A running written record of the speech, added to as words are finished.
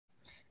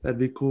That'd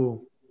be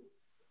cool.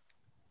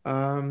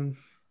 Um,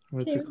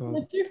 what's it James, called?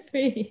 what's your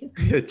face?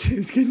 Yeah,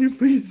 James, can you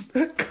please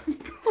back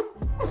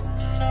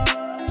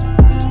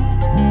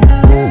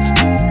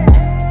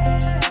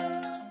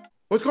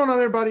What's going on,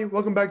 everybody?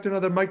 Welcome back to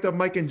another Mic'd Up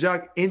Mike and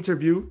Jack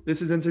interview.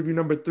 This is interview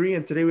number 3,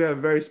 and today we have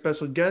a very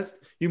special guest.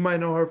 You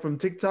might know her from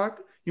TikTok.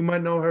 You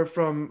might know her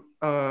from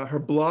her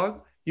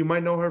blog. You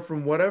might know her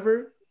from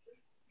whatever.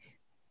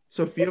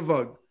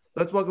 Sophia.Vug.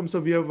 Let's welcome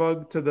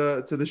Sophia.Vug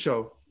to the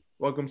show.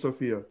 Welcome,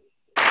 Sophia.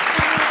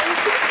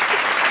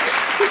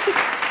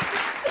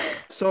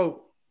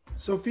 So,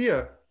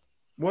 Sophia,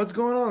 what's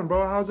going on,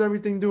 bro? How's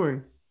everything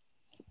doing?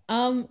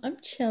 I'm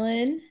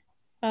chilling.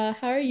 How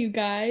are you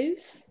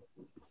guys?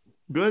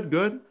 Good.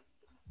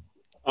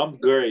 I'm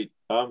great.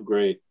 I'm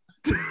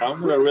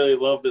gonna really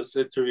love this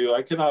interview.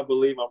 I cannot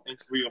believe I'm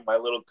interviewing my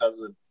little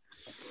cousin.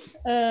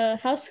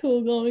 How's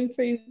school going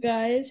for you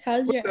guys?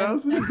 How's your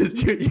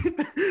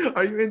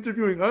Are you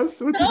interviewing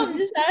us? No, I'm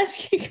just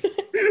asking.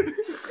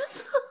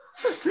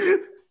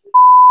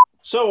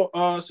 So,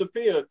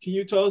 Sophia, can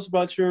you tell us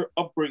about your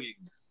upbringing?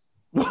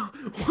 What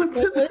What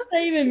does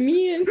that even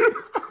mean?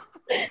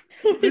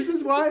 This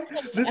is why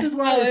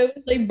How it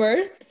was like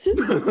birth.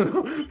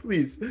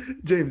 Please,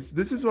 James,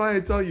 this is why I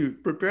tell you,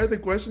 prepare the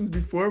questions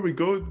before we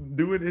go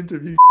do an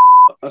interview.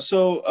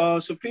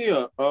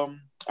 Sophia,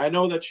 I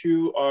know that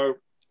you are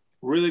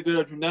really good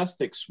at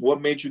gymnastics.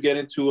 What made you get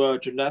into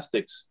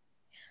gymnastics?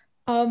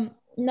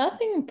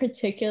 Nothing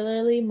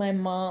particularly.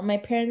 My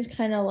parents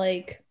kind of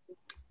like,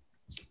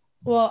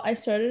 well, I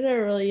started at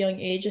a really young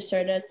age. I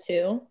started at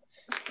 2,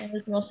 and it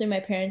was mostly my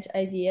parents'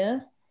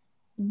 idea.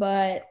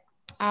 But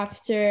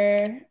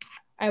after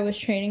I was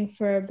training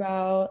for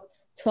about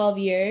 12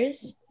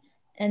 years,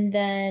 and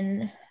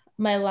then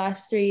my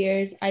last 3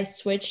 years, I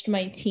switched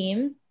my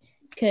team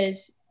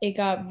because it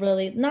got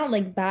really, not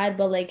like bad,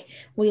 but like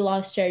we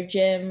lost our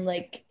gym.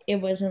 Like it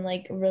wasn't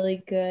like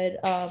really good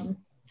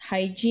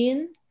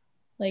hygiene.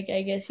 Like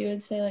I guess you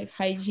would say like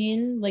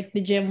hygiene. Like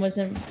the gym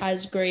wasn't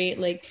as great,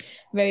 like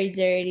very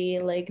dirty,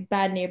 like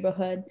bad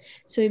neighborhood.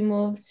 So we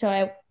moved. So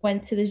I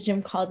went to this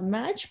gym called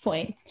Match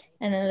Point,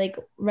 and I like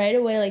right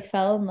away like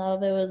fell in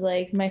love. It was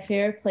like my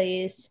favorite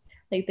place.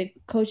 Like the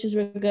coaches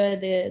were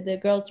good, the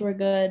girls were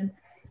good.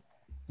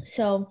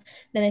 So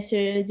then I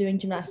started doing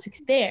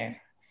gymnastics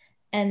there.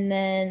 And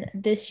then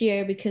this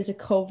year, because of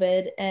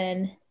COVID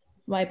and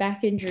my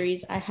back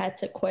injuries, I had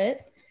to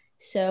quit.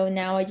 So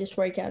now I just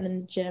work out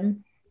in the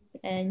gym.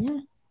 And yeah.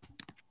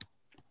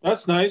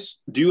 That's nice.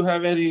 Do you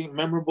have any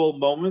memorable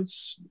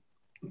moments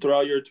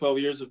throughout your 12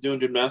 years of doing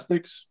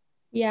gymnastics?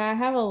 Yeah, I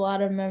have a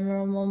lot of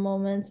memorable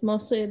moments.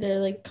 Mostly they're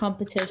like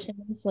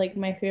competitions. Like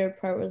my favorite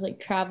part was like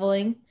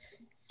traveling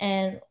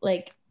and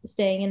like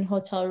staying in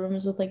hotel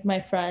rooms with like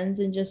my friends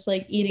and just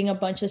like eating a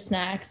bunch of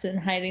snacks and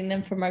hiding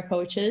them from our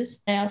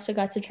coaches. I also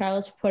got to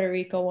travel to Puerto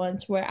Rico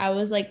once where I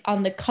was like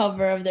on the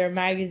cover of their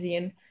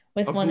magazine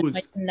with Of one of my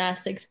whose?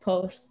 gymnastics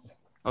posts.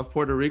 Of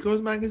Puerto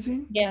Rico's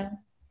magazine? Yeah.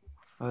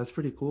 Oh, that's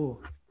pretty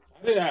cool.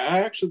 I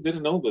actually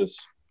didn't know this.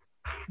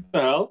 What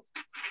the hell?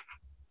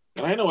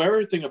 And I know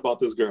everything about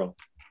this girl.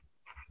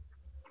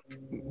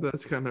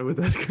 That's kind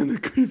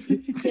of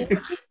creepy.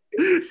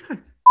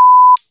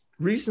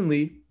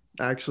 Recently,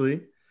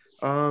 actually,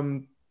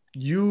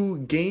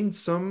 you gained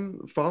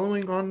some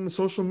following on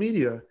social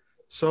media.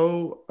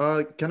 So,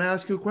 can I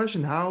ask you a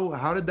question?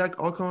 How did that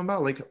all come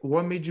about? Like,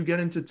 what made you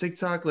get into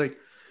TikTok? Like,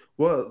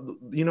 what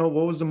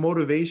was the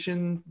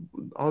motivation?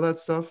 All that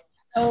stuff.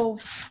 So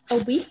a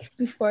week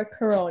before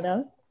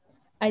Corona,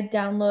 I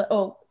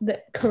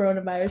the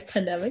coronavirus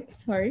pandemic,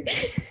 sorry.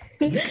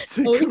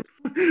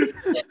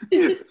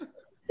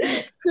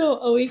 So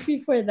a week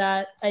before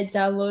that, I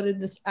downloaded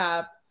this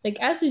app, like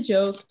as a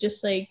joke,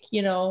 just like,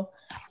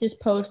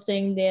 just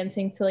posting,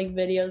 dancing to like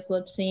videos,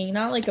 lip syncing,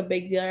 not like a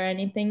big deal or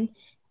anything.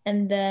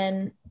 And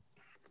then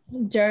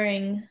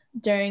during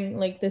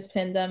like this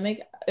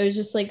pandemic, it was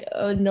just like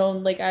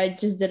known, like I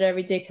just did it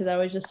every day because I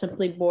was just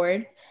simply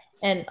bored.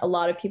 And a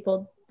lot of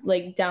people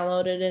like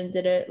downloaded and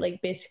did it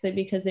like basically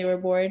because they were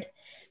bored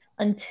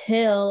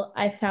until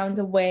I found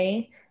a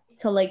way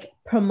to like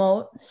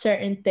promote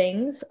certain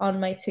things on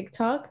my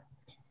TikTok.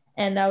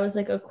 And that was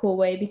like a cool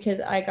way because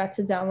I got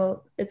to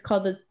download, it's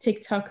called the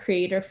TikTok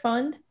Creator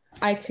Fund.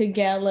 I could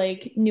get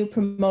like new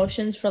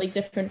promotions for like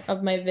different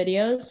of my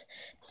videos.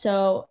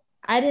 So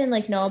I didn't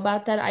like know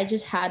about that. I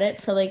just had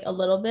it for like a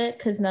little bit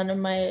because none of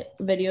my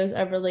videos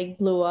ever like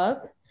blew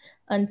up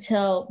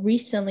until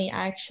recently.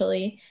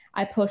 Actually,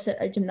 I posted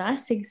a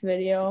gymnastics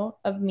video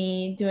of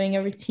me doing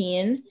a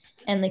routine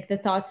and like the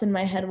thoughts in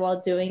my head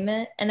while doing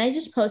that. And I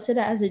just posted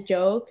it as a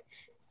joke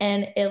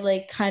and it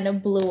like kind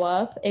of blew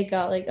up. It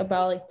got like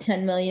about like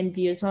 10 million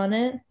views on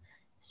it.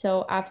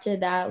 So after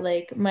that,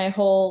 like my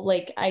whole,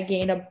 like I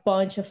gained a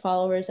bunch of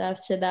followers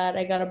after that.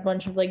 I got a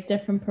bunch of like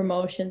different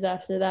promotions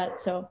after that.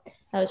 So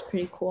that was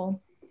pretty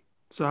cool.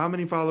 So, how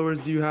many followers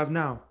do you have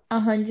now?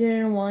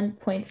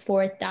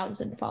 101.4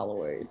 thousand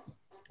followers.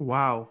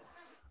 Wow,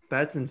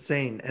 that's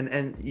insane.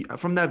 And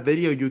from that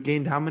video, you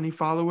gained how many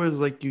followers?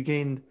 Like you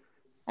gained.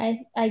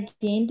 I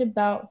gained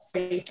about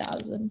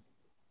 40,000.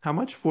 How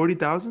much?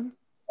 40,000?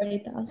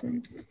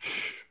 40,000.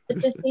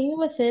 But the thing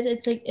with it,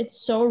 it's like it's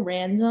so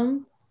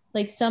random.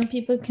 Like some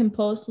people can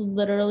post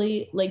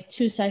literally like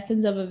 2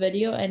 seconds of a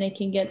video and it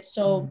can get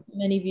so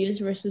many views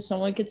versus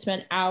someone could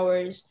spend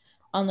hours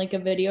on like a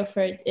video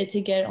for it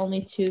to get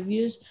only 2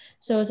 views.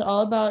 So it's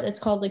all about, it's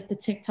called like the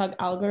TikTok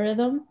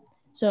algorithm.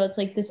 So it's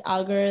like this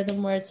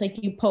algorithm where it's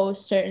like you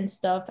post certain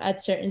stuff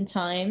at certain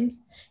times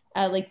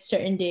at like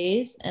certain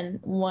days. And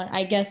one,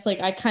 I guess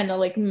like I kind of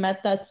like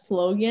met that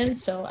slogan.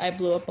 So I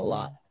blew up a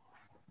lot.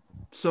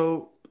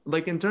 So,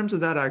 like in terms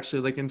of that,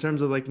 actually, like in terms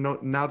of like no,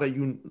 now that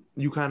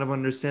you kind of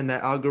understand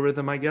that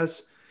algorithm, I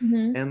guess,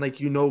 Mm-hmm. and like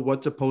you know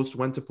what to post,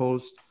 when to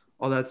post,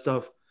 all that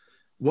stuff.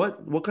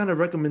 What kind of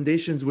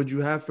recommendations would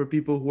you have for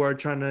people who are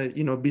trying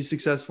to, be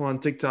successful on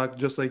TikTok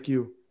just like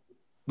you?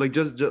 Like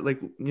just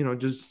like,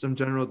 just some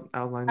general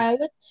outline. I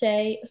would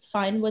say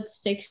find what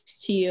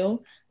sticks to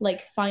you,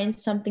 like find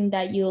something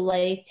that you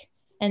like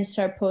and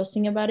start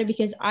posting about it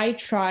because I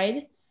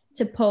tried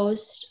to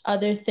post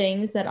other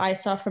things that I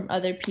saw from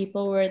other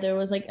people where there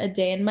was like a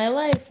day in my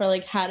life or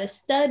like how to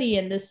study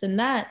and this and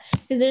that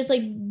because there's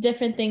like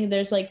different things,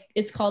 there's like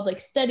it's called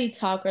like study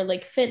talk or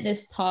like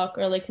fitness talk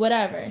or like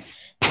whatever.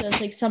 So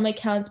it's like some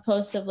accounts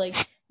post of like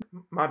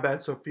My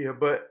bad, Sophia.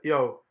 But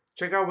yo,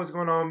 check out what's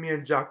going on with me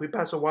and Jock. We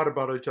pass a water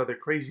bottle to each other.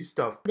 Crazy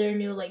stuff. their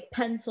new like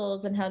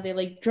pencils and how they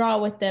like draw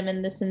with them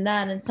and this and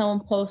that, and someone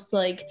posts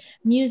like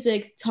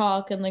music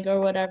talk and like or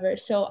whatever.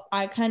 So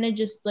I kind of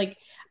just like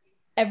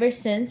ever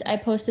since I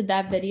posted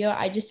that video,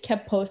 I just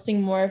kept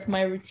posting more of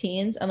my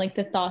routines and like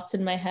the thoughts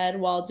in my head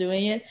while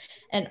doing it,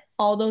 and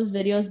all those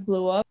videos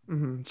blew up.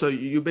 So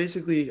you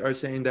basically are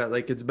saying that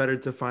like it's better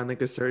to find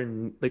like a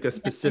certain like a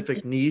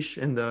specific niche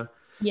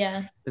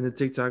Yeah. in the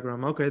TikTok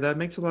realm. Okay, that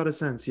makes a lot of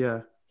sense.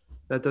 Yeah.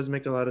 That does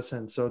make a lot of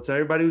sense. So to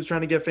everybody who's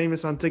trying to get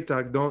famous on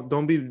TikTok,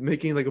 don't be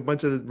making like a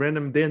bunch of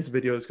random dance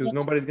videos because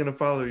nobody's gonna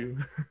follow you.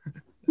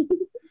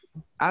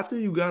 After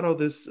you got all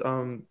this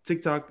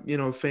TikTok,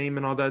 fame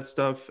and all that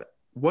stuff,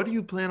 what do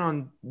you plan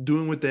on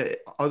doing with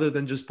it other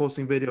than just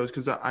posting videos?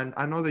 Because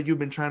I know that you've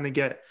been trying to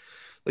get,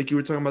 like you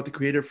were talking about the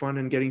creator fund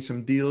and getting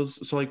some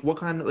deals. So like what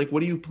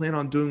do you plan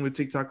on doing with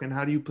TikTok and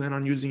how do you plan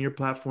on using your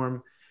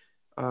platform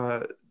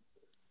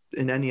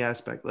in any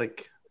aspect?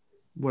 Like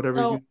whatever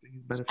So you think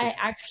is I beneficial.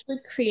 actually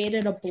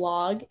created a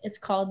blog. It's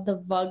called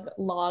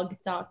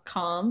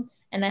thevuglog.com.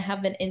 And I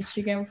have an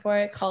Instagram for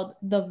it called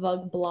the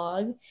Vug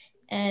blog.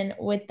 And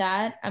with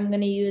that, I'm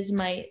gonna use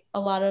a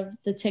lot of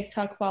the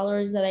TikTok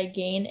followers that I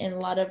gain and a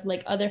lot of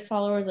like other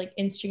followers like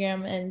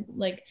Instagram and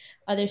like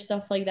other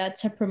stuff like that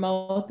to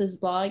promote this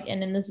blog.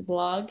 And in this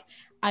blog,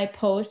 I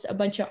post a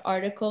bunch of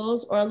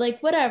articles or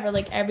like whatever,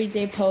 like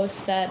everyday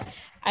posts that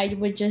I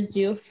would just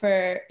do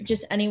for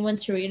just anyone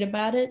to read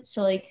about it.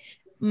 So like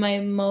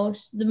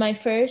my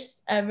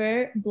first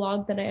ever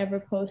blog that I ever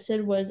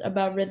posted was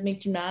about rhythmic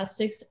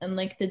gymnastics and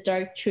like the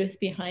dark truth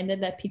behind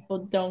it that people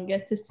don't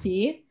get to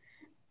see.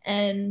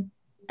 And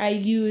I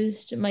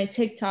used my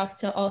TikTok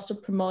to also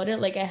promote it.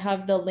 Like I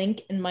have the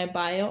link in my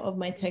bio of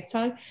my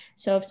TikTok.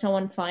 So if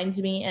someone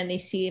finds me and they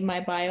see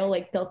my bio,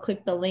 like they'll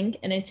click the link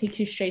and it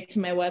takes you straight to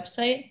my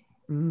website.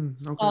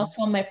 Okay.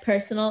 Also my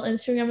personal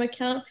Instagram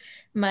account,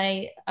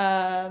 my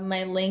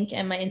link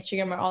and my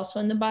Instagram are also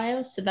in the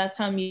bio. So that's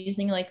how I'm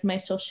using like my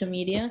social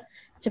media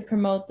to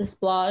promote this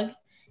blog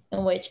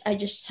in which I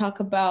just talk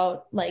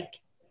about like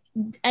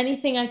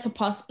anything I could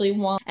possibly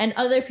want. And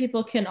other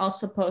people can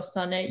also post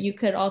on it. You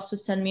could also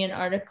send me an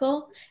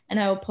article and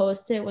I will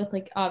post it with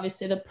like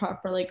obviously the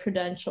proper like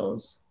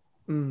credentials.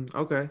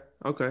 Okay.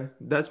 Okay.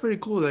 That's pretty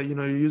cool that,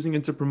 you're using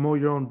it to promote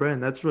your own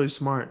brand. That's really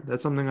smart.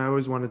 That's something I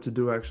always wanted to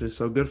do actually.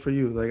 So good for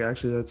you. Like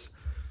actually that's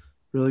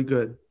really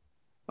good.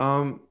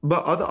 But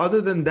other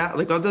than that,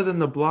 like other than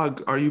the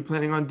blog, are you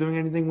planning on doing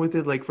anything with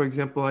it? Like for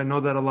example, I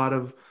know that a lot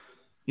of,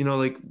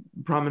 like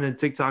prominent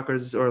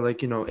TikTokers or like,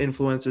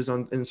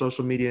 influencers in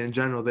social media in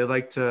general, they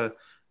like to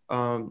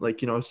like,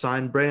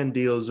 sign brand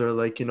deals or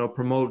like,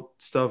 promote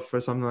stuff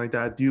or something like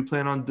that. Do you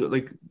plan on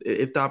like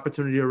if the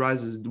opportunity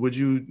arises, would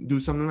you do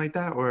something like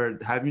that or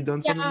have you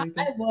done Yeah, something like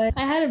that? I would.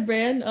 I had a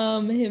brand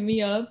hit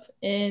me up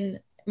in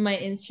my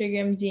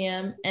Instagram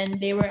DM and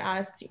they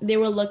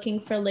were looking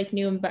for like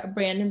new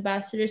brand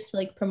ambassadors to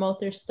like promote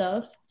their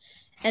stuff.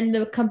 And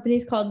the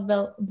company's called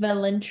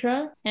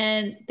Valentra,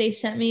 and they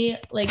sent me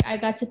like I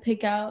got to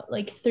pick out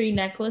like 3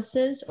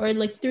 necklaces or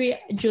like 3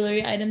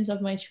 jewelry items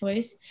of my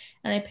choice,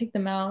 and I picked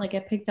them out. Like I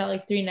picked out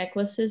like 3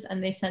 necklaces,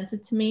 and they sent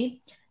it to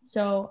me.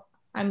 So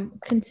I'm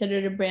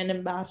considered a brand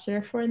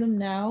ambassador for them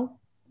now.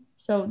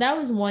 So that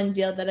was one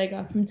deal that I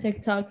got from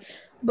TikTok,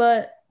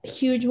 but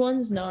huge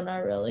ones, no,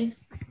 not really.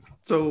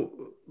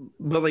 So,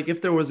 but like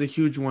if there was a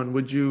huge one,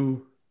 would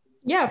you?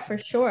 Yeah, for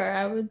sure.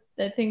 I would.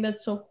 I think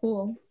that's so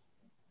cool.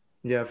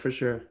 Yeah, for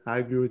sure. I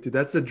agree with you.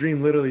 That's the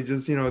dream, literally,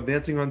 just,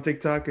 dancing on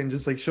TikTok and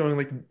just like showing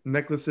like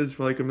necklaces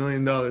for like $1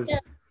 million. Yeah,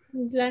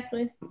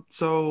 exactly.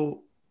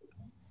 So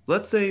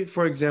let's say,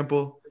 for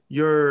example,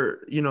 your,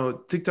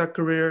 TikTok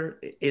career,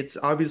 it's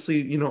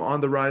obviously, on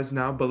the rise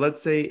now, but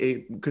let's say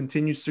it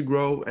continues to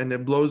grow and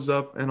it blows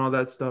up and all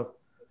that stuff.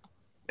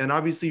 and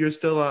obviously you're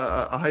still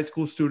a high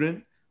school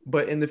student,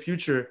 but in the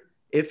future,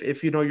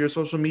 if your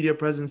social media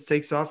presence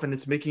takes off and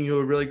it's making you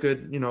a really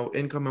good,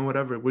 income and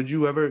whatever, would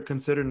you ever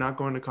consider not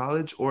going to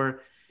college,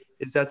 or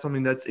is that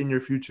something that's in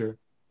your future?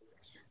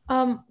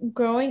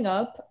 Growing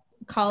up,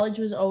 college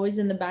was always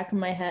in the back of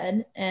my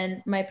head,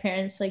 and my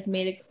parents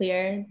made it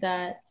clear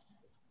that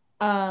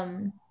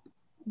um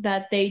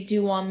that they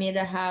do want me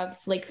to have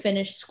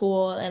finish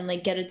school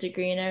and get a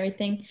degree and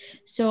everything.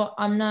 So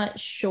I'm not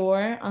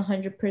sure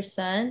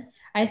 100%.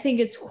 I think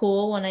it's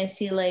cool when I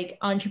see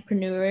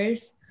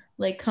entrepreneurs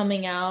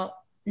coming out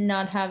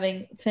not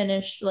having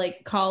finished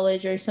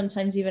college or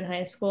sometimes even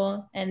high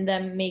school, and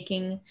them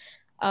making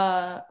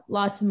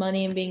lots of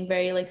money and being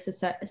very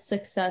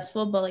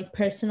successful. But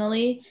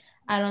personally,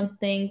 I don't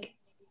think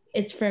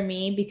it's for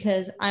me,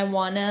 because I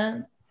want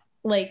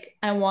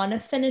to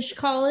finish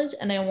college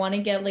and I want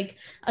to get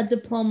a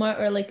diploma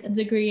or a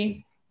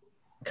degree,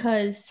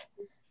 because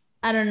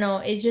I don't know,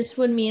 it just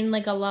would mean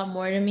a lot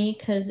more to me,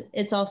 because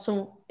it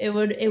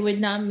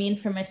would not mean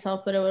for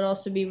myself, but it would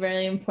also be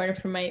really important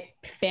for my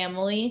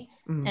family.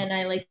 And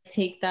I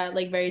take that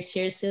very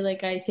seriously.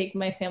 I take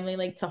my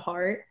family to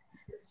heart.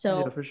 So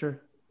Yeah, for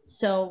sure.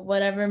 So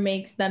whatever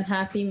makes them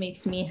happy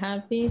makes me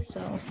happy.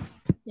 So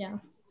yeah.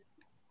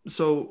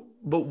 So,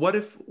 but what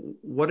if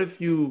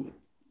you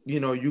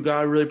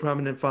got a really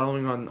prominent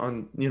following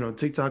on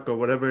TikTok or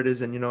whatever it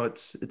is, and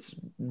it's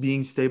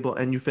being stable,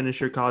 and you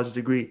finish your college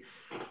degree,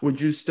 would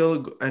you still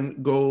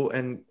go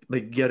and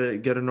get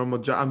a normal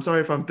job? I'm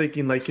sorry if I'm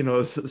thinking No,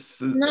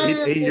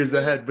 eight years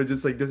ahead, but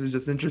just this is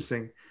just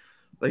interesting.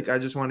 I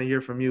just want to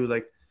hear from you.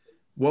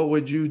 What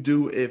would you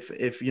do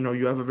if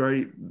you have a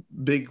very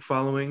big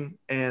following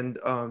and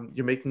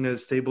you're making a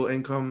stable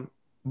income,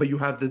 but you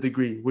have the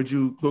degree? Would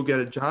you go get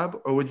a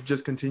job, or would you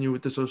just continue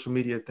with the social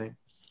media thing?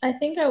 I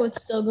think I would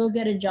still go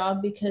get a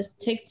job, because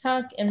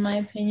TikTok, in my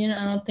opinion,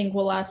 I don't think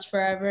will last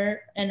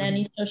forever, and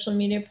any social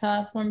media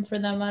platform for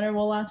that matter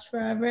will last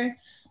forever.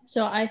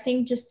 So I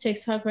think just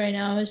TikTok right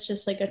now is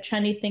just a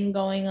trendy thing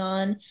going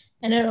on,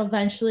 and it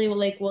eventually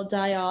will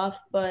die off.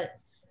 But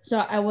so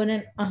I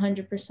wouldn't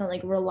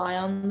 100% rely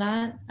on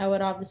that. I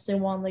would obviously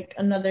want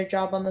another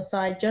job on the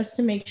side, just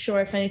to make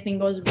sure if anything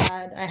goes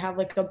bad, I have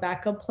a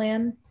backup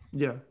plan.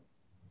 Yeah.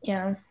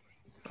 Yeah.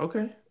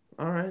 Okay.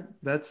 All right.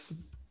 That's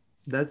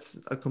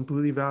a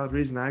completely valid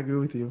reason. I agree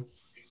with you.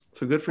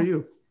 So good for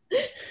you.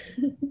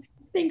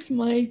 Thanks,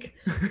 Mike.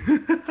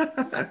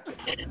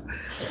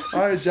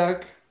 All right,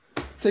 Jacques,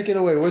 take it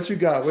away. What you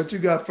got? What you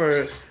got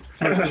for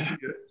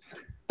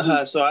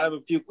Sophia? So I have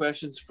a few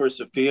questions for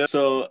Sophia.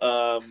 So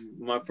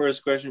my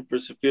first question for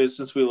Sophia,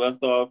 since we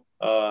left off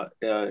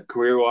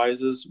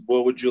career-wise, is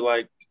what would you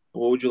like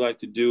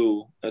to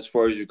do as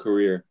far as your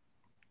career?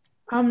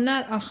 I'm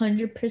not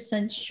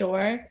 100%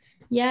 sure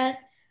yet,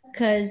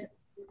 because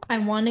I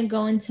want to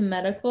go into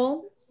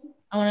medical.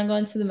 I want to go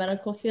into the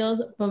medical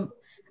field, but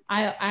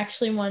I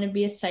actually want to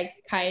be a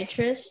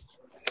psychiatrist.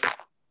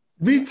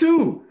 Me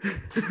too.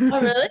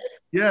 Oh, really?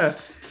 Yeah.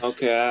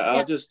 Okay,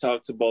 I'll just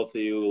talk to both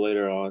of you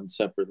later on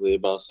separately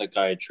about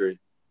psychiatry.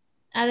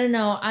 I don't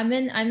know. I'm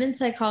in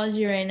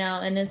psychology right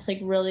now, and it's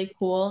really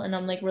cool, and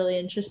I'm really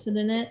interested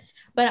in it.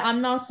 But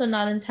I'm also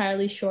not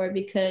entirely sure,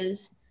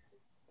 because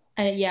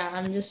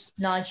I'm just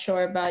not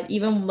sure about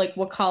even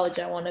what college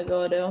I want to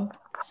go to.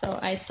 So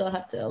I still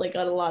have to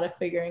got a lot of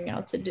figuring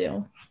out to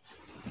do.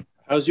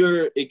 How's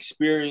your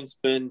experience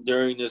been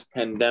during this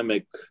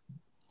pandemic?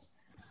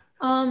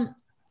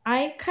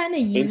 I kind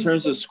of in used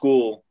terms of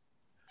school.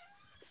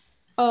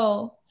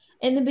 Oh,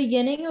 in the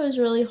beginning it was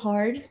really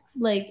hard.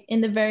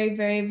 In the very,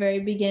 very, very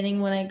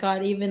beginning, when I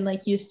got even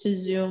used to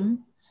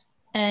Zoom,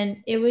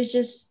 and it was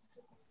just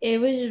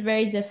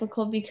very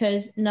difficult,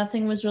 because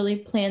nothing was really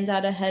planned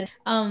out ahead.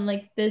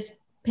 This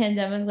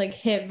pandemic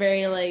hit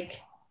very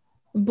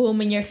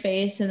boom in your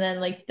face, and then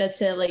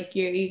that's it,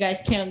 you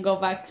guys can't go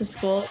back to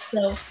school.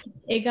 So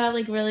it got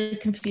really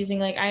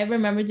confusing. I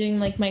remember doing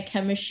my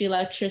chemistry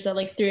lectures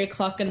at 3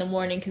 o'clock in the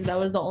morning, because that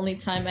was the only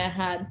time I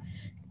had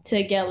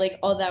to get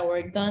all that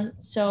work done.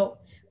 So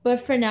but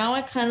for now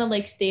I kind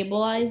of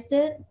stabilized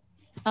it.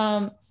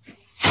 And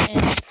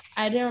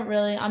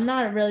I'm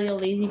not really a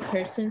lazy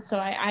person, so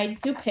I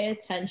do pay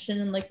attention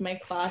in my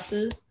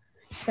classes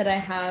that I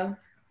have,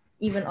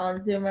 even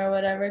on Zoom or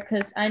whatever,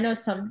 because I know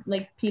some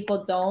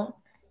people don't.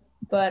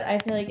 But I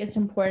feel it's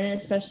important,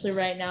 especially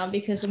right now,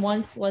 because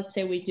once, let's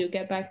say, we do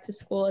get back to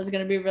school, it's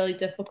going to be really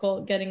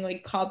difficult getting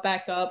caught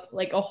back up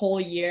a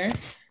whole year.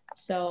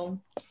 So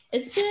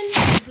it's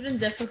been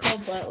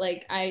difficult, but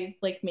I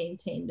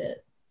maintained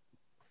it.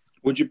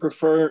 Would you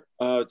prefer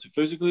to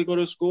physically go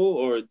to school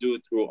or do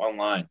it through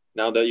online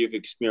now that you've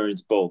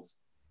experienced both?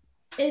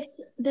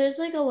 There's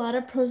a lot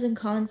of pros and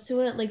cons to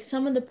it.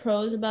 Some of the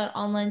pros about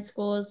online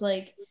school is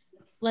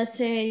let's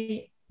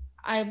say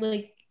I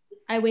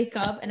I wake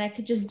up and I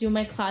could just do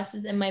my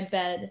classes in my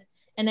bed,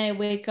 and I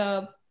wake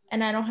up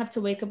and I don't have to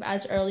wake up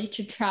as early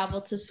to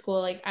travel to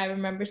school. I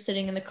remember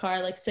sitting in the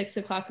car 6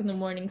 o'clock in the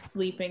morning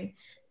sleeping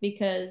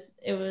because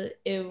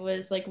it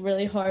was like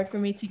really hard for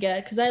me to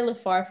get, because I live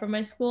far from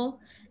my school.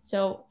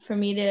 So for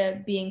me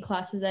to be in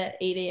classes at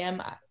 8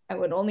 a.m., I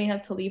would only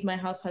have to leave my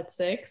house at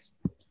 6.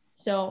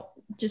 So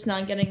just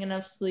not getting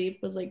enough sleep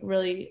was like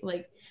really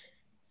like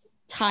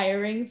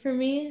tiring for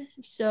me.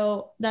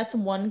 So that's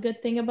one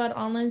good thing about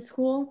online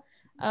school.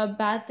 A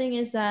bad thing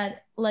is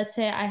that, let's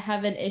say I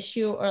have an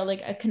issue or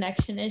like a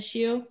connection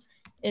issue,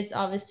 it's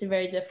obviously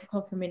very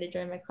difficult for me to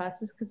join my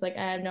classes because like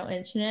I have no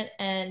internet.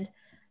 And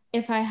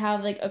if I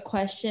have like a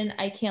question,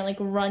 I can't like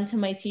run to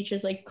my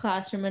teacher's like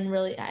classroom and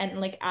really and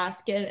like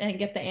ask it and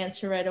get the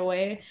answer right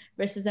away,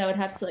 versus I would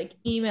have to like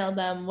email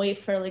them, wait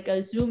for like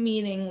a Zoom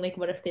meeting, like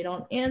what if they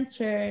don't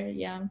answer?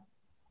 Yeah.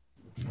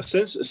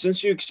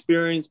 Since you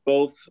experienced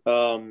both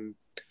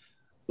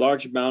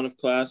large amount of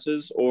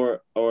classes or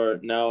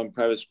now in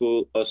private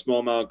school a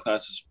small amount of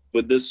classes,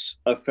 would this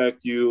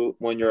affect you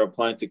when you're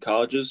applying to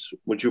colleges?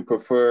 Would you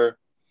prefer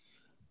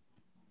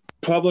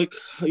public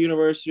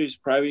universities,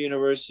 private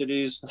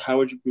universities? How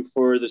would you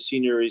prefer the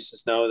senior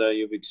recess now that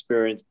you've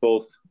experienced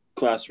both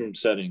classroom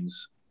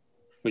settings?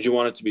 Would you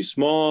want it to be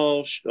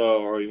small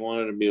or you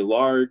want it to be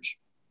large?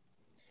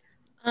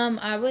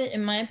 I would,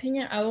 in my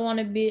opinion, I would want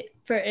to be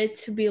for it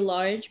to be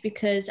large,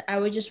 because I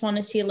would just want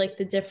to see like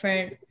the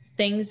different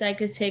things I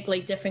could take,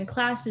 like different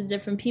classes,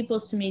 different people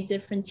to meet,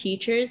 different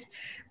teachers,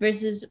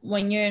 versus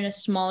when you're in a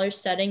smaller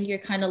setting, you're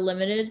kind of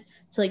limited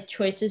to like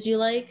choices you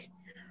like.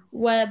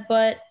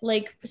 But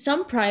like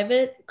some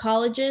private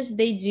colleges,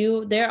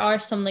 there are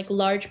some like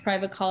large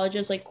private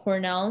colleges like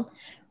Cornell,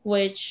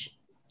 which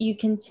you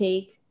can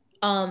take.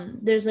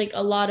 There's like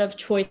a lot of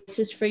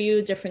choices for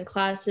you, different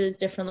classes,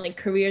 different like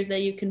careers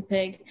that you can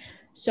pick.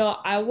 So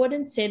I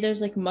wouldn't say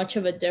there's like much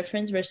of a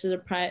difference versus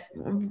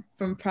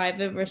from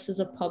private versus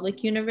a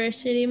public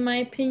university, in my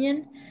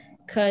opinion,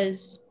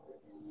 because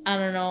I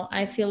don't know,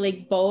 I feel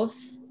like both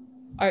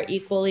are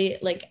equally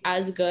like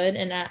as good,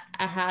 and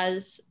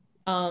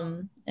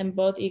and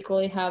both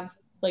equally have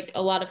like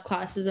a lot of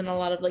classes and a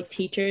lot of like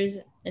teachers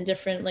and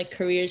different like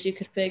careers you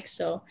could pick.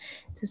 So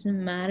it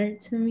doesn't matter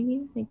to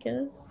me, I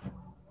guess.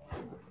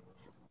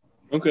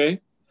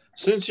 Okay.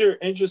 Since you're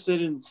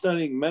interested in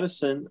studying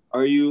medicine,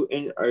 are you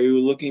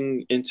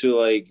looking into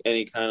like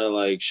any kind of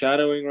like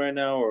shadowing right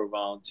now or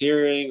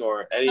volunteering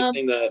or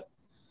anything that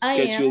I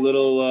gets am. you a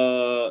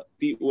little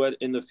feet wet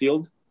in the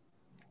field?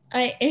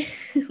 I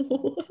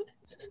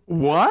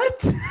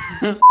What?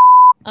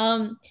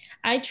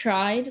 I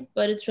tried,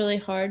 but it's really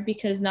hard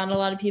because not a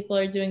lot of people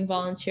are doing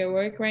volunteer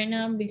work right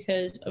now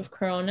because of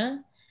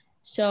Corona.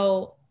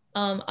 So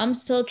I'm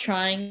still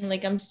trying,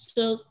 like I'm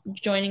still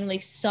joining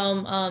like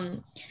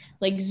some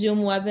like Zoom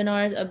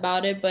webinars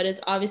about it, but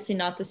it's obviously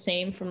not the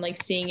same from like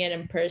seeing it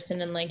in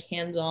person and like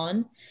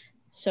hands-on.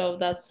 So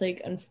that's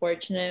like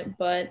unfortunate,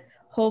 but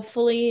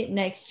hopefully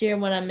next year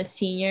when I'm a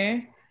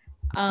senior,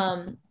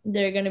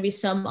 there are going to be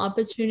some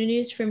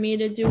opportunities for me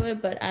to do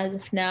it, but as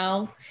of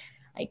now,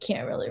 I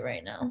can't really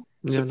right now.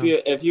 Yeah,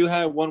 Sophia, if you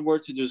had one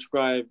word to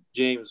describe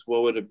James,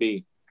 what would it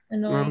be?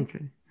 Annoying.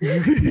 Okay.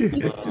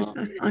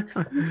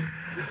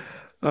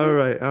 All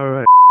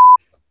right.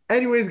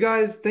 Anyways,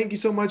 guys, thank you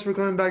so much for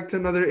coming back to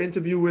another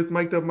interview with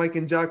Mic'd Up Mike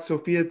and Jack.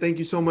 Sophia, thank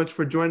you so much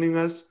for joining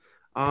us.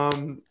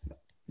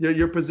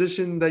 Your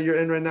position that you're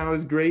in right now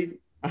is great.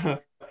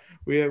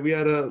 We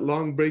had a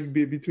long break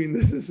between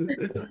this.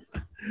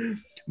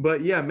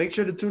 But yeah, make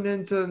sure to tune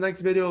in to the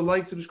next video.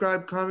 Like,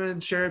 subscribe,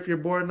 comment, share if you're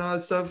bored and all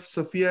that stuff.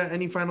 Sophia,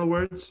 any final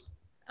words?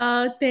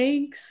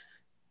 Thanks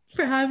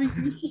for having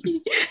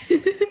me.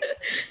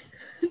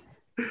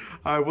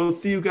 All right, we'll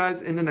see you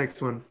guys in the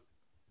next one.